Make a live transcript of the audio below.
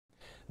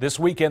This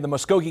weekend, the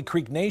Muscogee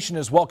Nation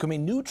is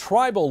welcoming new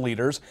tribal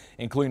leaders,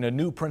 including a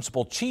new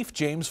principal chief,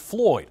 James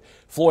Floyd.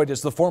 Floyd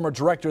is the former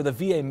director of the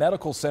VA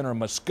Medical Center in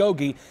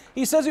Muscogee.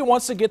 He says he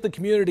wants to get the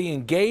community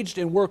engaged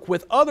and work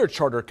with other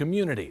charter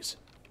communities.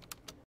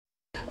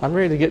 I'm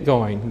ready to get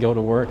going, go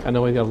to work. I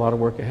know we got a lot of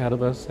work ahead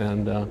of us,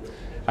 and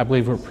I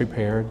believe we're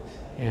prepared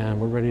and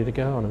we're ready to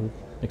go, and I'm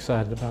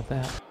excited about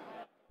that.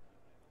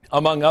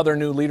 Among other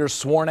new leaders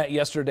sworn at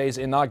yesterday's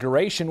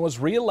inauguration was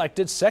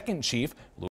re-elected second chief